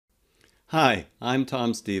Hi, I'm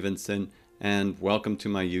Tom Stephenson, and welcome to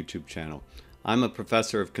my YouTube channel. I'm a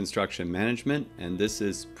professor of construction management, and this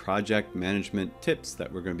is project management tips that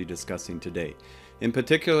we're going to be discussing today. In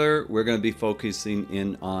particular, we're going to be focusing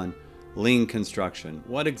in on lean construction.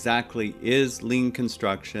 What exactly is lean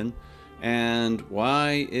construction, and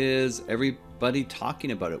why is everybody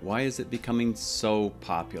talking about it? Why is it becoming so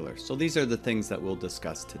popular? So these are the things that we'll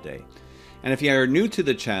discuss today. And if you are new to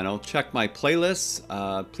the channel, check my playlists.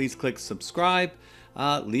 Please click subscribe.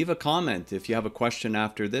 Leave a comment. If you have a question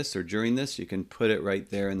after this or during this, you can put it right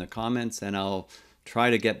there in the comments and I'll try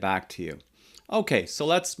to get back to you. Okay, so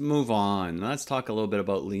let's move on. Let's talk a little bit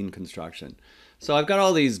about lean construction. So I've got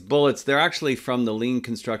all these bullets. They're actually from the Lean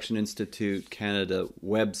Construction Institute Canada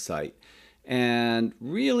website. And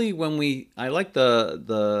really, I like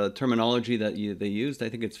the terminology that they used. I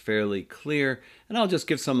think it's fairly clear. And I'll just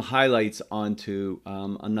give some highlights onto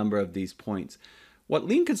a number of these points. What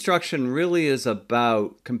lean construction really is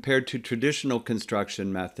about, compared to traditional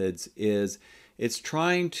construction methods, is it's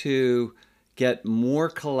trying to get more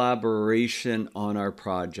collaboration on our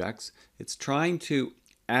projects. It's trying to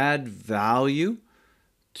add value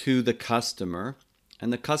to the customer.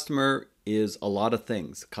 And the customer is a lot of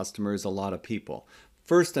things. Customer is a lot of people.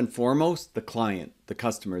 First and foremost, the client, the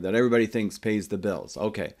customer that everybody thinks pays the bills.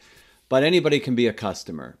 Okay, but anybody can be a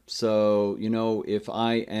customer. So, if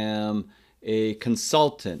I am a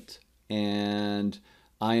consultant and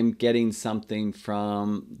I'm getting something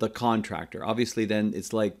from the contractor, obviously then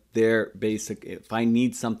it's like their basic, if I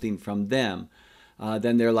need something from them,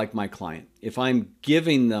 then they're like my client. If I'm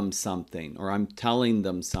giving them something or I'm telling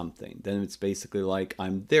them something, then it's basically like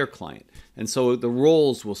I'm their client. And so the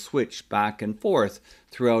roles will switch back and forth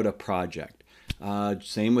throughout a project.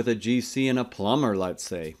 Same with a GC and a plumber, let's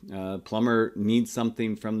say. Plumber needs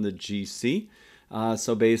something from the GC.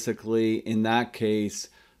 So basically, in that case,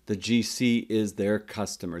 the GC is their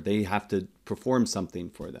customer. They have to perform something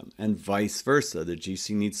for them, and vice versa. The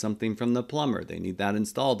GC needs something from the plumber. They need that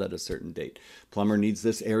installed at a certain date. Plumber needs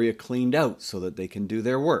this area cleaned out so that they can do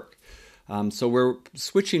their work. So we're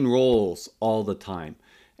switching roles all the time.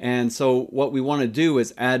 And so what we want to do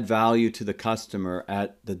is add value to the customer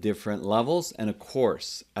at the different levels and, of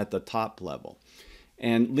course, at the top level.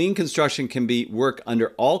 And lean construction can work under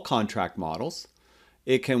all contract models.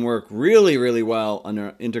 It can work really, really well under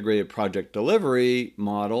an integrated project delivery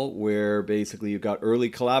model where basically you've got early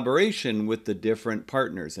collaboration with the different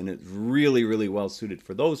partners, and it's really, really well suited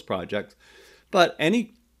for those projects. But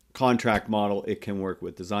any contract model, it can work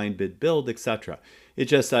with design, bid, build, etc. It's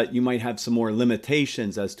just that you might have some more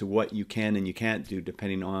limitations as to what you can and you can't do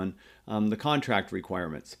depending on the contract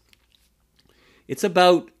requirements. It's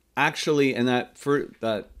about actually, and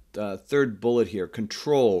third bullet here,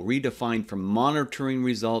 control, redefine from monitoring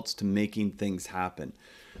results to making things happen.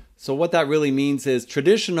 So what that really means is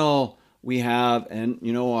traditional, we have, and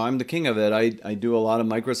I'm the king of it. I do a lot of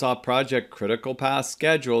Microsoft project critical path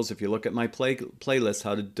schedules. If you look at my playlist,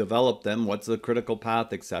 how to develop them, what's the critical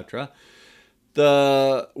path, etc.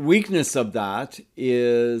 The weakness of that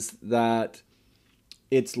is that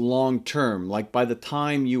it's long term. Like by the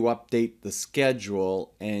time you update the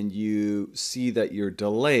schedule and you see that you're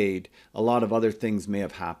delayed, a lot of other things may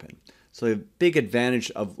have happened. So the big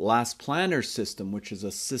advantage of Last Planner system, which is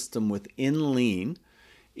a system within Lean,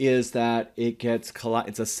 is that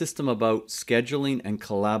it's a system about scheduling and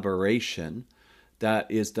collaboration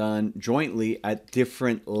that is done jointly at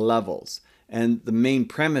different levels. And the main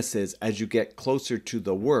premise is as you get closer to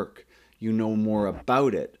the work, you know more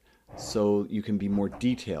about it, so you can be more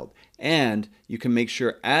detailed. And you can make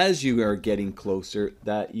sure as you are getting closer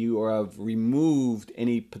that you have removed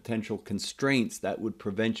any potential constraints that would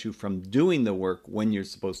prevent you from doing the work when you're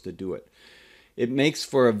supposed to do it. It makes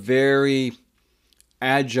for a very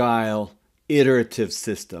agile, iterative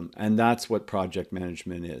system, and that's what project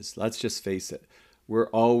management is. Let's just face it. We're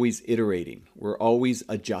always iterating. We're always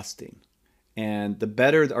adjusting. And the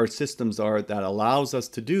better our systems are that allows us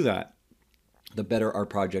to do that, the better our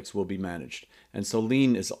projects will be managed. And so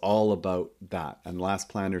Lean is all about that, and Last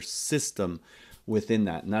Planner system within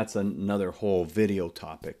that. And that's another whole video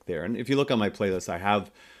topic there. And if you look on my playlist, I have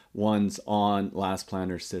ones on Last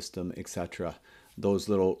Planner system, etc. Those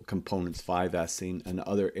little components, 5S'ing and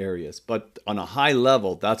other areas. But on a high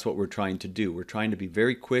level, that's what we're trying to do. We're trying to be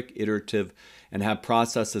very quick, iterative, and have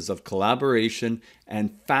processes of collaboration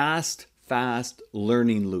and fast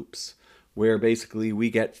learning loops, where basically we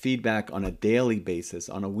get feedback on a daily basis,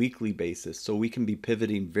 on a weekly basis, so we can be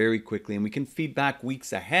pivoting very quickly, and we can feedback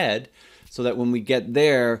weeks ahead so that when we get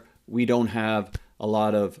there, we don't have a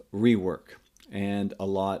lot of rework and a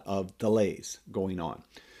lot of delays going on.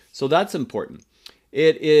 So that's important.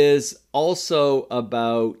 It is also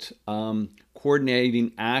about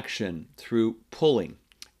coordinating action through pulling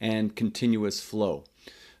and continuous flow.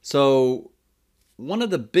 So one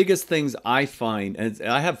of the biggest things I find, and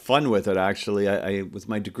I have fun with it actually, I with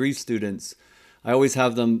my degree students, I always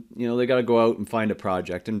have them, they got to go out and find a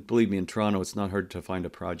project. And believe me, in Toronto, it's not hard to find a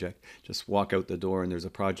project. Just walk out the door and there's a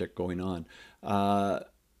project going on.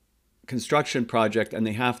 Construction project, and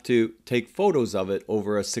they have to take photos of it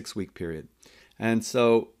over a 6-week period. And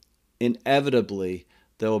so inevitably,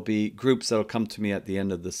 there'll be groups that'll come to me at the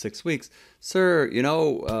end of the 6 weeks. Sir,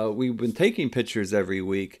 we've been taking pictures every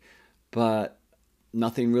week, but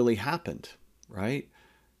nothing really happened, right?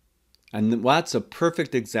 And that's a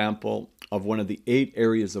perfect example of one of the 8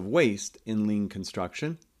 areas of waste in lean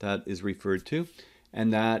construction that is referred to,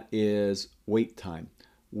 and that is wait time.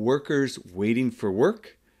 Workers waiting for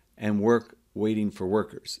work and work waiting for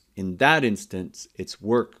workers. In that instance, it's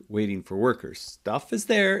work waiting for workers. Stuff is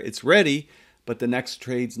there, it's ready, but the next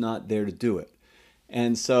trade's not there to do it.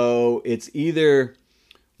 And so it's either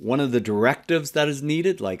one of the directives that is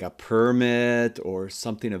needed, like a permit or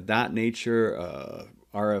something of that nature,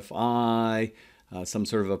 RFI, some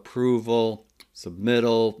sort of approval,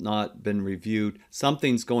 submittal, not been reviewed.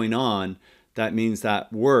 Something's going on that means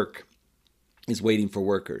that work is waiting for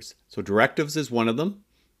workers. So directives is one of them,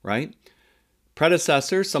 right?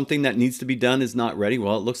 Predecessor, something that needs to be done is not ready.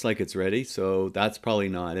 Well, it looks like it's ready, so that's probably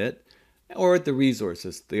not it. Or the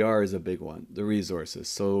resources. The R is a big one, the resources.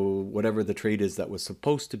 So whatever the trade is that was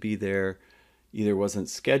supposed to be there either wasn't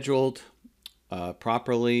scheduled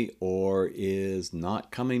properly or is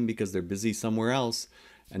not coming because they're busy somewhere else,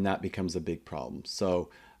 and that becomes a big problem. So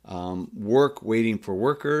work waiting for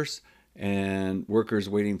workers and workers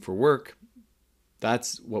waiting for work,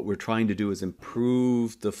 that's what we're trying to do, is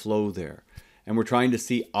improve the flow there. And we're trying to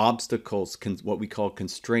see obstacles, what we call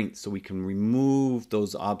constraints, so we can remove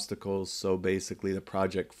those obstacles so basically the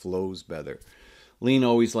project flows better. Lean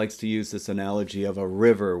always likes to use this analogy of a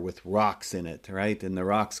river with rocks in it, right? And the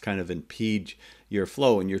rocks kind of impede your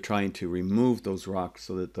flow, and you're trying to remove those rocks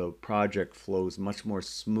so that the project flows much more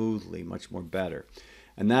smoothly, much more better.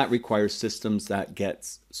 And that requires systems that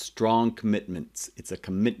get strong commitments. It's a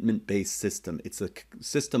commitment-based system. It's a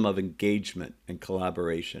system of engagement and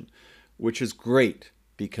collaboration, which is great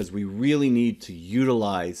because we really need to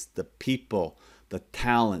utilize the people, the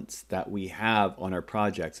talents that we have on our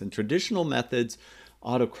projects. And traditional methods,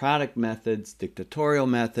 autocratic methods, dictatorial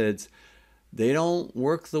methods, they don't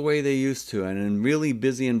work the way they used to. And in really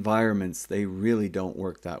busy environments, they really don't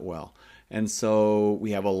work that well. And so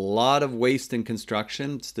we have a lot of waste in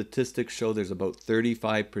construction. Statistics show there's about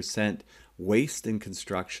 35% waste in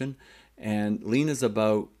construction. And lean is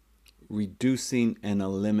about reducing and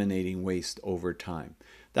eliminating waste over time.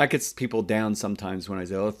 That gets people down sometimes when I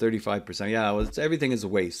say, 35%. Yeah, well, everything is a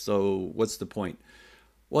waste. So what's the point?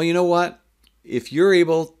 Well, you know what? If you're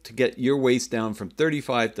able to get your waste down from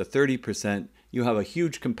 35 to 30%, you have a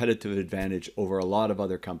huge competitive advantage over a lot of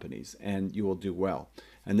other companies, and you will do well.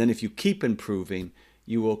 And then if you keep improving,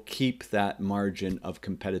 you will keep that margin of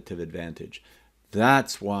competitive advantage.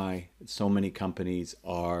 That's why so many companies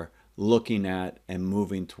are looking at and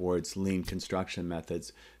moving towards lean construction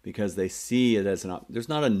methods, because they see it as there's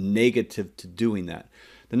not a negative to doing that.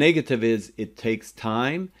 The negative is it takes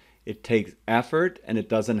time, it takes effort, and it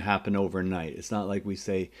doesn't happen overnight. It's not like we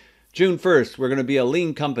say, June 1st, we're going to be a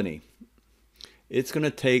lean company. It's going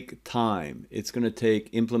to take time. It's going to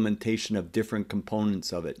take implementation of different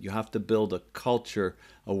components of it. You have to build a culture,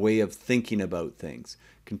 a way of thinking about things.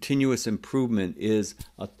 Continuous improvement is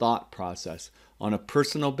a thought process on a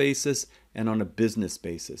personal basis and on a business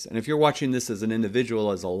basis. And if you're watching this as an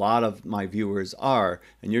individual, as a lot of my viewers are,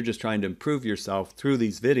 and you're just trying to improve yourself through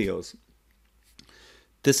these videos,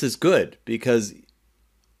 this is good, because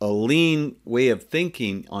a lean way of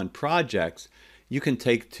thinking on projects you can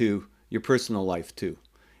take to your personal life too.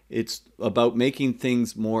 It's about making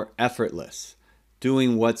things more effortless,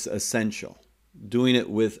 doing what's essential, doing it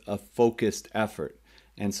with a focused effort.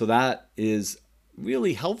 And so that is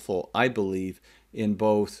really helpful, I believe, in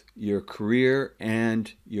both your career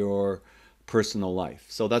and your personal life.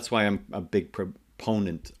 So that's why I'm a big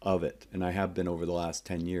proponent of it, and I have been over the last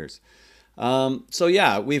 10 years. So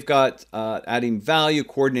yeah, we've got adding value,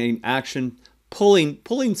 coordinating action.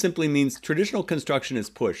 Pulling simply means traditional construction is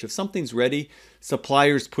push. If something's ready,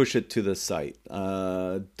 suppliers push it to the site.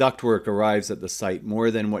 Ductwork arrives at the site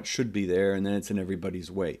more than what should be there, and then it's in everybody's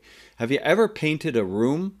way. Have you ever painted a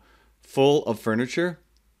room full of furniture?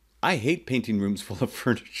 I hate painting rooms full of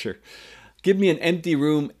furniture. Give me an empty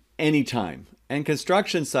room anytime. And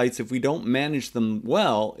construction sites, if we don't manage them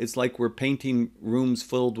well, it's like we're painting rooms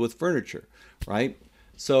filled with furniture. right?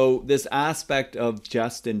 So this aspect of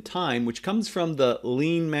just in time, which comes from the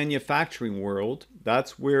lean manufacturing world,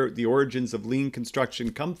 that's where the origins of lean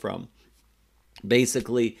construction come from,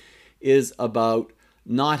 basically is about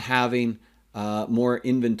not having more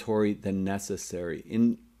inventory than necessary.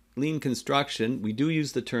 In lean construction, we do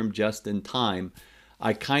use the term just in time.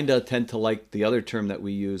 I kind of tend to like the other term that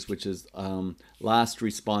we use, which is last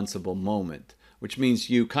responsible moment, which means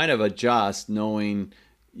you kind of adjust knowing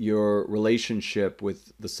your relationship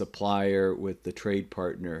with the supplier, with the trade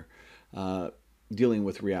partner, dealing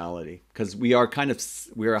with reality. Because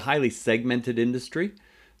we're a highly segmented industry.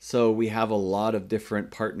 So we have a lot of different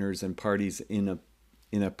partners and parties in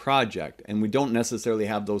a project, and we don't necessarily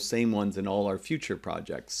have those same ones in all our future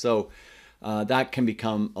projects. So that can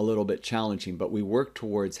become a little bit challenging, but we work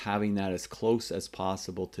towards having that as close as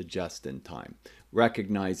possible to just in time,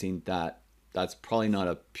 recognizing that that's probably not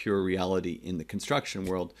a pure reality in the construction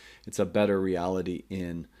world. It's a better reality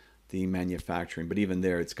in the manufacturing, but even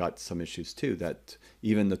there it's got some issues too, that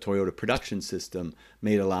even the Toyota production system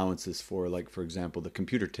made allowances for, like, for example, the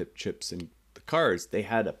computer chips in the cars. They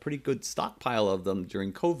had a pretty good stockpile of them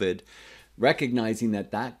during COVID, recognizing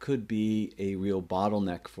that that could be a real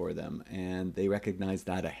bottleneck for them, and they recognized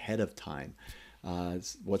that ahead of time.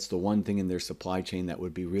 What's the one thing in their supply chain that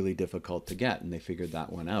would be really difficult to get, and they figured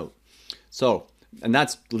that one out. So, and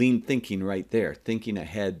that's lean thinking right there, thinking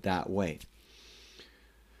ahead that way.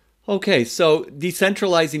 Okay, so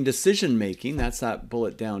decentralizing decision making, that's that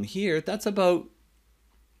bullet down here. That's about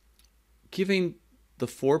giving the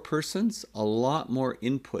forepersons a lot more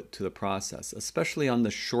input to the process, especially on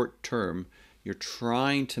the short term. You're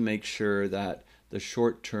trying to make sure that the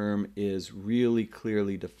short term is really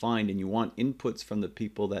clearly defined, and you want inputs from the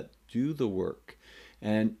people that do the work.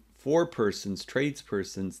 And forepersons,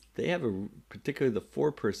 tradespersons, they have particularly the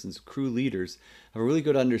forepersons, crew leaders, have a really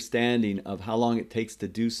good understanding of how long it takes to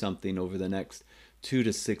do something over the next 2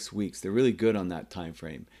 to 6 weeks. They're really good on that time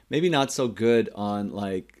frame. Maybe not so good on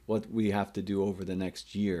like what we have to do over the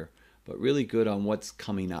next year, but really good on what's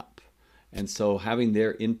coming up. And so having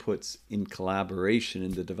their inputs in collaboration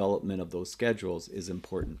in the development of those schedules is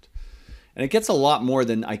important. And it gets a lot more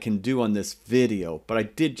than I can do on this video, but I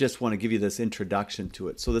did just want to give you this introduction to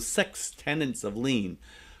it. So the 6 tenets of lean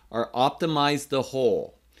are optimize the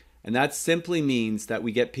whole. And that simply means that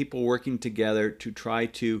we get people working together to try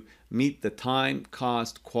to meet the time,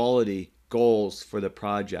 cost, quality goals for the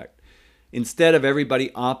project, instead of everybody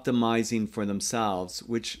optimizing for themselves,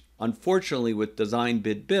 which unfortunately with design,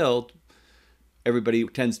 bid, build, everybody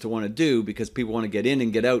tends to want to do because people want to get in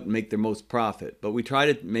and get out and make their most profit. But we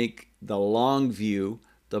try to make the long view,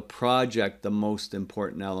 the project, the most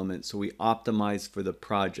important element. So we optimize for the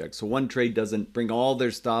project. So one trade doesn't bring all their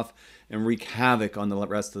stuff and wreak havoc on the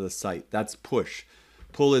rest of the site. That's push.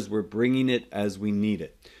 Pull is we're bringing it as we need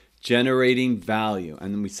it. Generating value.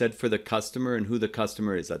 And then we said for the customer and who the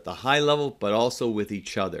customer is at the high level, but also with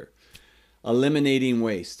each other. Eliminating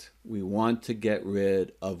waste. We want to get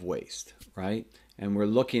rid of waste, right? And we're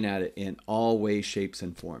looking at it in all ways, shapes,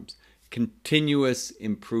 and forms. Continuous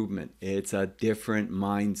improvement. It's a different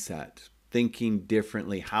mindset. Thinking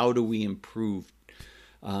differently. How do we improve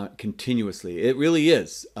continuously? It really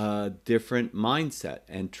is a different mindset,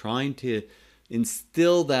 and trying to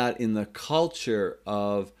instill that in the culture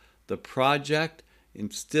of the project,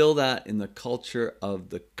 instill that in the culture of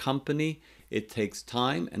the company. It takes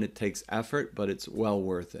time and it takes effort, but it's well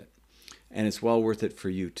worth it. And it's well worth it for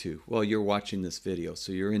you too. Well, you're watching this video,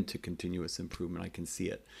 so you're into continuous improvement. I can see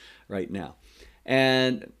it right now.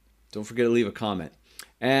 And don't forget to leave a comment.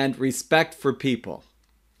 And respect for people.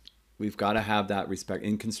 We've got to have that respect.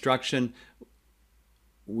 In construction,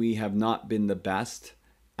 we have not been the best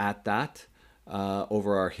at that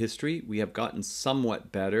over our history. We have gotten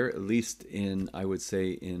somewhat better, at least in, I would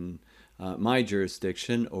say, in my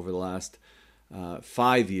jurisdiction over the last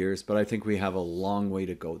 5 years, but I think we have a long way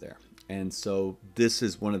to go there. And so this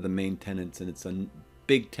is one of the main tenets, and it's a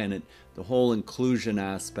big tenet. The whole inclusion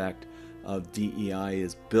aspect of DEI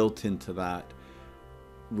is built into that.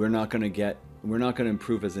 We're not going to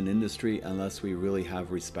improve as an industry unless we really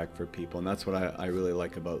have respect for people. And that's what I really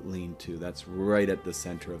like about lean too. That's right at the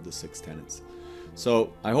center of the 6 tenets.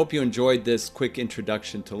 So I hope you enjoyed this quick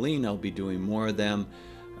introduction to lean. I'll be doing more of them.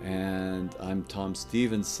 And I'm Tom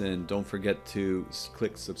Stephenson. Don't forget to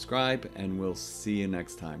click subscribe, and we'll see you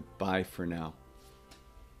next time. Bye for now.